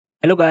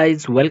Hello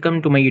guys,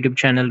 welcome to my YouTube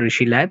channel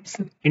Rishi Labs.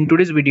 In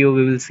today's video,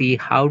 we will see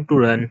how to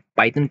run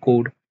Python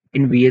code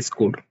in VS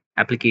Code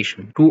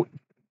application. To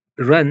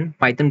run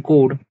Python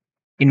code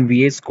in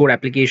VS Code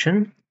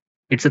application,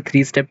 it's a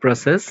three-step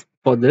process.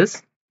 For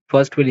this,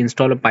 first we'll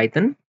install a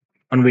Python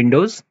on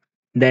Windows,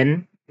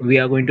 then we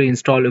are going to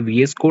install a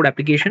VS Code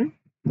application,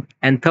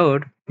 and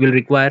third, we'll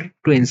require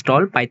to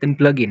install Python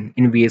plugin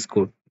in VS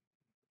Code.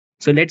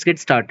 So let's get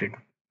started.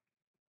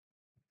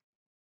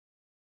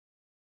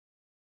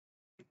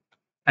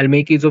 I'll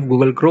make use of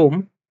Google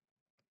Chrome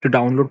to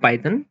download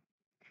Python.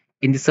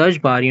 In the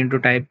search bar, you need to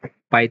type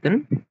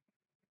Python,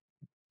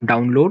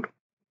 download,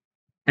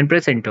 and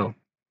press enter.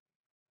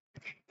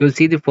 You'll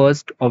see the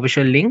first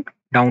official link,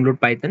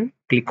 download Python.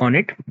 Click on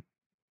it.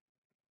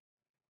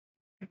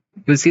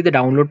 You'll see the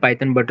download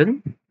Python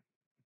button.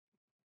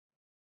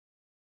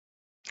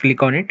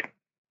 Click on it.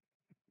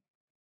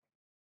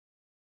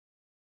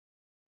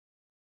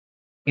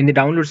 In the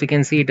downloads, you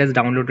can see it has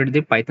downloaded the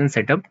Python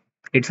setup.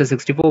 It's a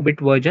 64-bit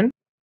version.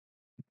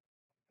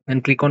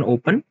 Then click on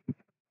open.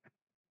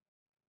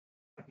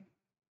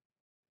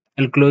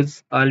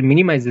 I'll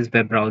minimize this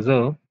web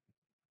browser.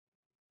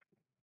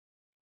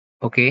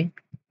 Okay.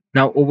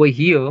 Now over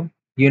here,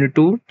 you need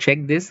to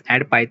check this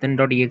add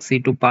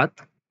python.exe to path.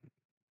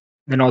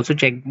 Then also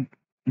check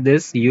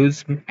this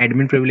use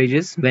admin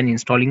privileges when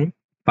installing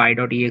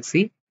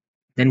py.exe.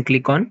 Then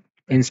click on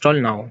install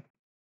now.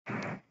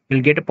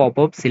 You'll get a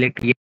pop-up,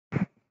 select yes.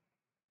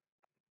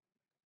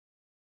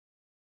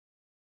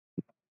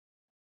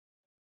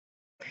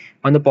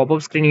 On the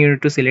pop-up screen, you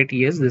need to select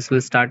yes. This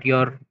will start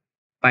your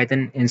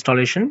Python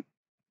installation.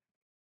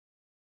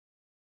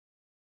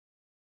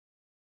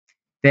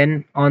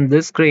 Then on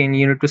this screen,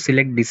 you need to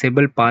select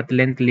disable path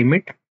length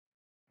limit.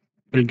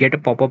 You'll get a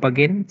pop-up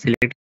again,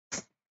 select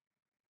yes.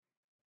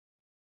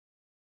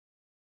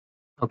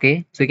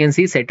 Okay, so you can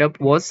see setup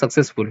was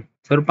successful.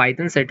 So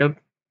Python setup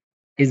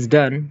is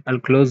done. I'll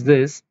close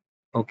this.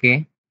 Okay,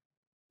 in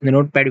the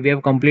notepad we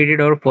have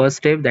completed our first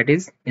step, that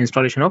is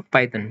installation of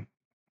Python.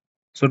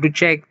 So to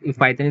check if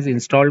Python is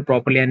installed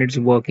properly and it's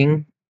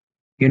working,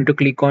 you need to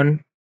click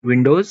on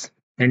Windows,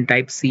 then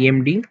type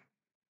cmd.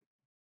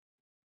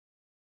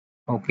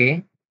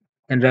 Okay,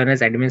 and run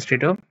as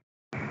administrator.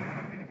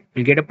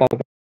 You'll get a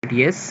pop-up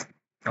yes.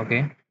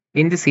 Okay,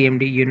 in the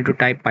cmd you need to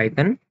type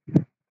python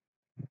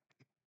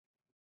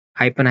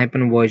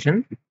hyphen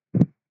version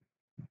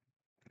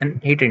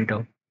and hit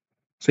enter.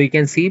 So you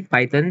can see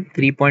Python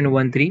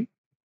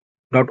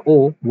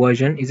 3.13.0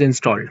 version is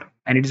installed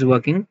and it is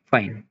working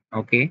fine.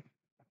 Okay,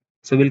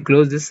 so we'll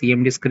close this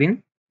cmd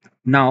screen.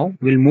 Now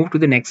we'll move to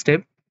the next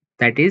step,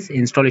 that is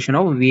installation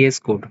of VS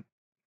Code.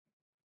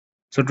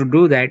 So to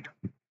do that,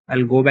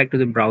 I'll go back to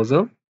the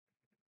browser.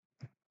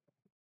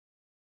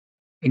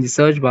 In the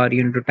search bar,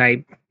 you need to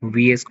type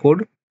VS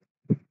Code,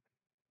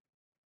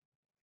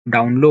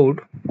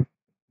 download,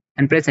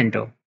 and press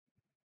enter.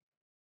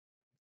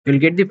 You'll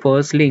get the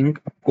first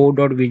link,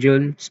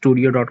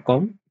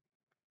 code.visualstudio.com.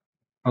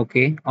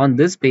 Okay, on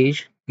this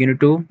page, you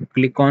need to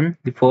click on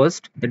the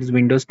first, that is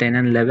Windows 10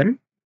 and 11.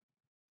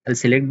 I'll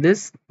select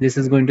this. This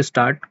is going to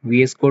start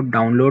VS Code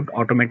download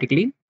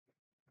automatically.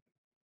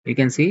 You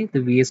can see the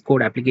VS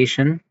Code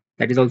application,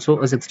 that is also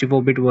a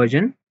 64-bit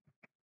version.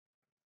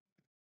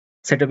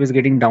 Setup is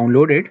getting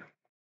downloaded.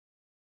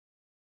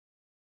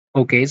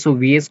 Okay, so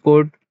VS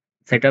Code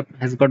setup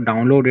has got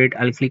downloaded.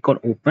 I'll click on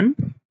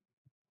open.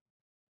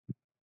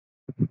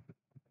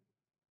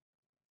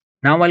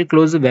 Now I'll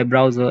close the web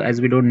browser as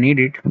we don't need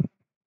it.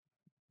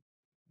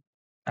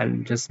 I'll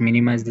just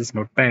minimize this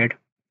notepad.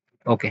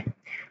 Okay,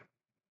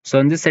 so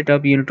in this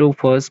setup, you need to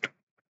first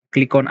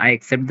click on I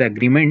accept the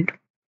agreement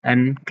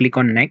and click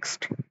on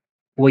next.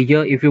 Over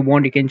here, if you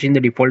want, you can change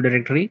the default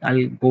directory.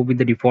 I'll go with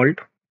the default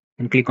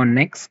and click on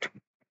next.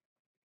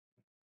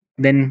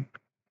 Then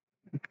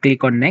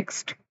click on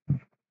next.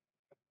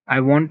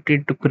 I want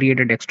it to create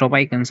a desktop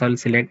icon, so I'll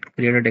select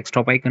create a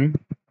desktop icon.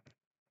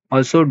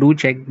 Also do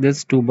check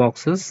these two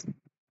boxes,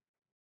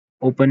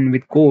 open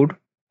with code,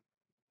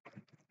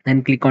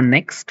 then click on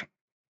next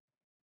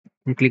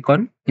and click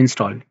on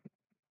install.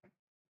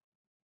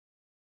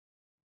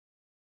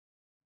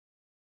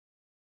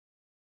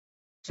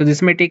 So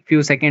this may take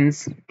few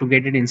seconds to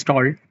get it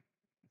installed.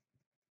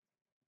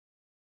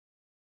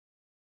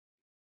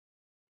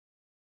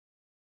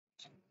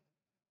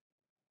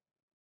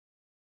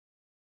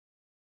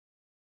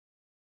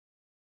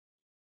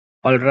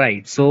 All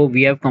right, so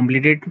we have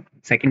completed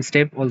second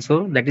step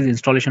also, that is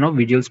installation of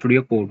Visual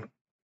Studio Code.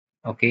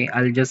 Okay,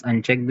 I'll just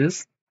uncheck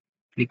this,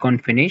 click on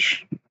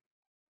finish.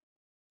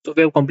 So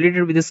we have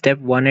completed with the step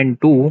 1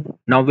 and 2.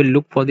 Now we'll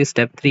look for the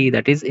step 3,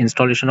 that is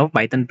installation of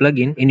Python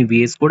plugin in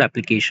VS Code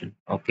application.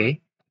 Okay,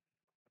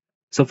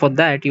 so for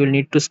that you will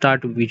need to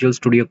start Visual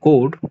Studio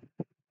Code.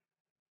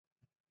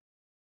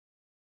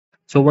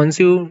 So once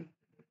you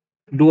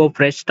do a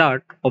fresh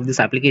start of this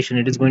application,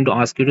 it is going to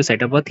ask you to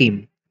set up a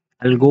theme.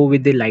 I'll go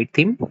with the light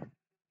theme.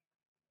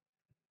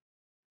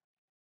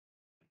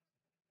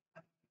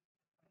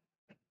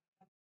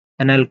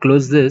 And I'll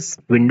close this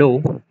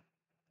window.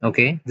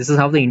 Okay, this is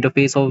how the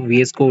interface of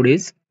VS Code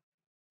is.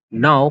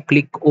 Now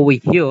click over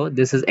here.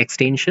 This is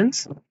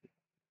extensions.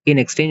 In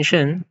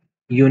extension,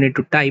 you need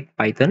to type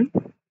Python.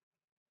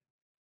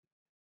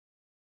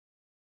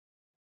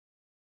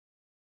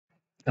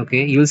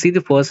 Okay, you'll see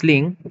the first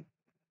link.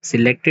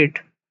 Select it.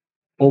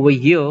 Over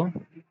here,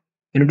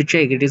 you need to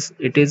check it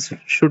is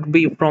should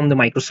be from the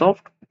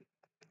Microsoft.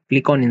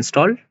 Click on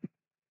install.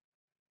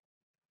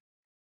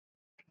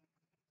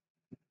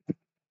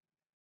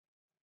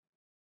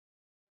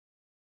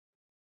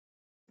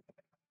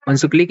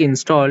 Once you click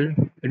install,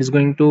 it is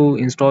going to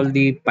install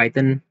the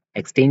Python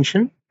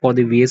extension for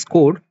the VS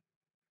Code.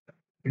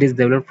 It is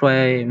developed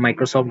by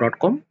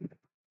Microsoft.com.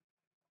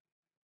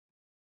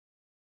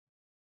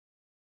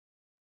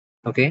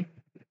 Okay.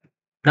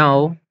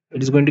 Now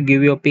it is going to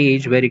give you a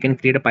page where you can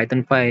create a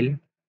Python file.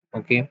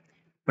 Okay.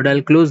 But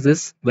I'll close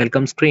this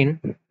welcome screen.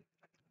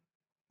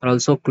 I'll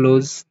also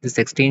close this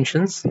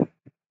extensions.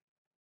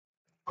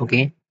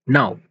 Okay.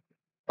 Now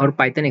our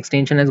Python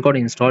extension has got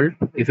installed.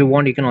 If you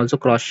want, you can also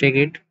cross check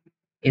it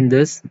in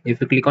this.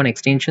 If you click on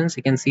extensions,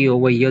 you can see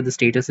over here the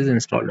status is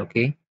installed.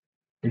 Okay.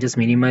 I'll just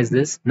minimize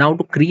this. Now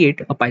to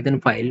create a Python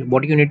file,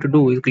 what you need to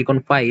do is click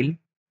on file,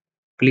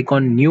 click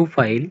on new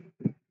file.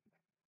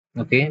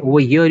 Okay, over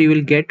here you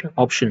will get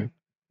option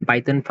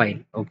Python file.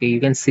 Okay, you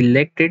can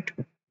select it.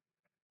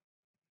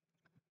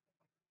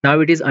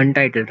 Now it is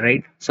untitled,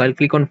 right? So I'll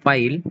click on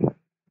file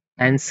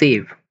and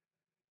save.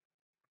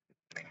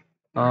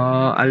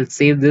 I'll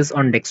save this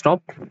on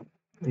desktop,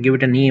 give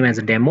it a name as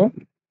a demo.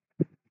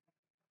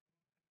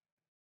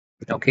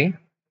 Okay,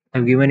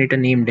 I've given it a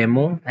name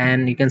demo,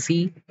 and you can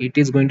see it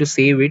is going to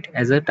save it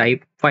as a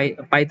type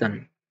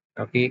Python.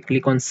 Okay,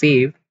 click on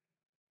save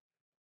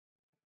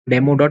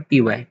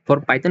demo.py.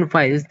 For Python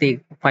files, the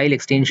file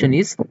extension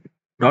is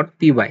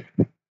 .py.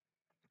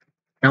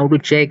 Now to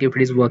check if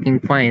it is working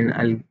fine,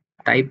 I'll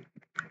type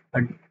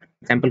a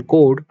sample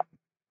code.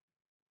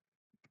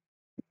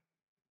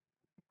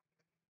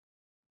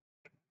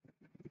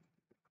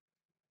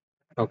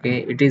 Okay,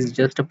 it is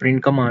just a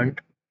print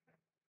command.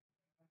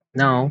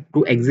 Now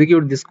to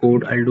execute this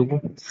code, I'll do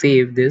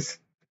save this.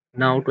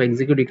 Now to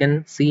execute, you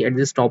can see at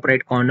this top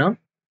right corner,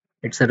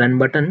 it's a run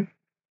button.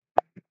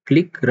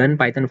 Click run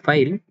Python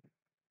file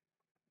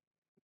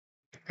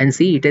and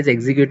see it has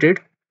executed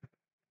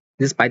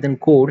this Python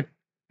code,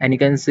 and you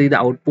can see the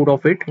output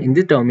of it in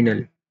the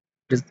terminal.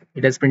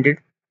 It has printed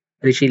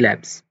Rishi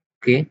Labs.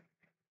 Okay,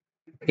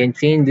 you can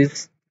change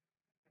this,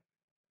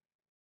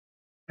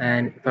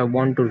 and if I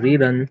want to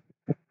rerun,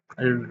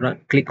 I'll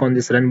click on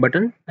this run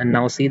button, and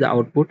now see the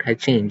output has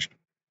changed.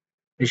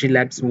 Rishi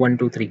Labs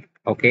 123.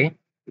 Okay,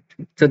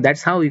 so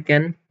that's how you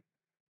can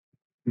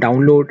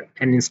download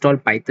and install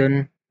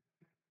Python.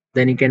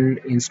 Then you can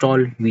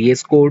install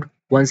VS Code.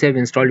 Once you have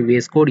installed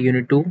VS Code, you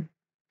need to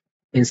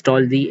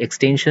install the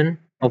extension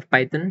of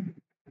Python.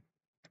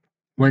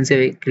 Once you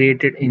have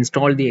created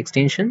install the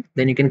extension,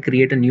 then you can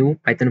create a new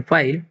Python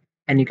file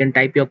and you can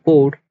type your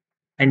code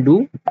and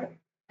do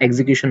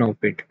execution of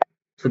it.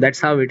 So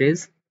that's how it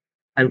is.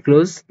 I'll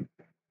close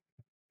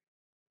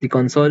the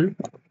console.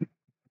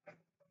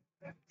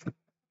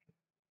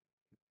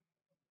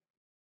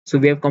 So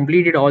we have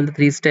completed all the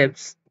 3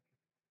 steps.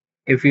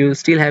 If you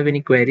still have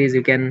any queries,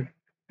 you can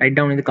write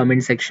down in the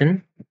comment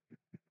section.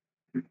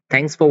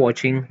 Thanks for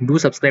watching. Do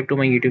subscribe to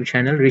my YouTube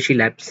channel, Rishi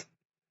Labs.